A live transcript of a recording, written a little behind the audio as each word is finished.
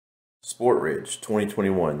Sport Ridge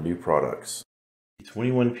 2021 new products. The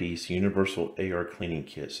 21-piece Universal AR Cleaning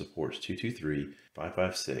Kit supports 223,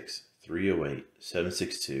 556, 308,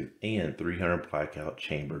 762, and 300 blackout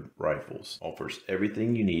chambered rifles. Offers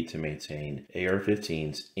everything you need to maintain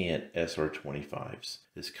AR-15s and SR-25s.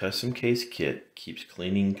 This custom case kit keeps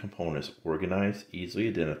cleaning components organized, easily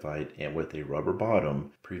identified, and with a rubber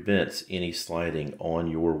bottom prevents any sliding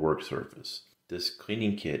on your work surface. This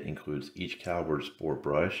cleaning kit includes each caliber sport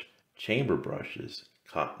brush, chamber brushes,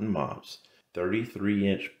 cotton mops,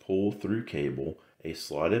 33-inch pull-through cable, a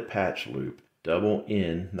slotted patch loop,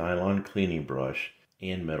 double-end nylon cleaning brush,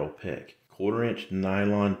 and metal pick. 1/4-inch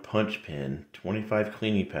nylon punch pin, 25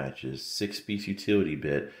 cleaning patches, 6-piece utility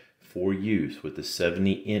bit for use with the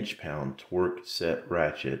 70 inch-pound torque set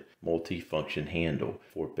ratchet multi-function handle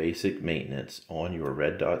for basic maintenance on your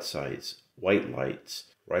red dot sights, white lights,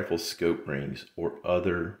 rifle scope rings, or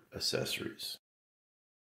other accessories.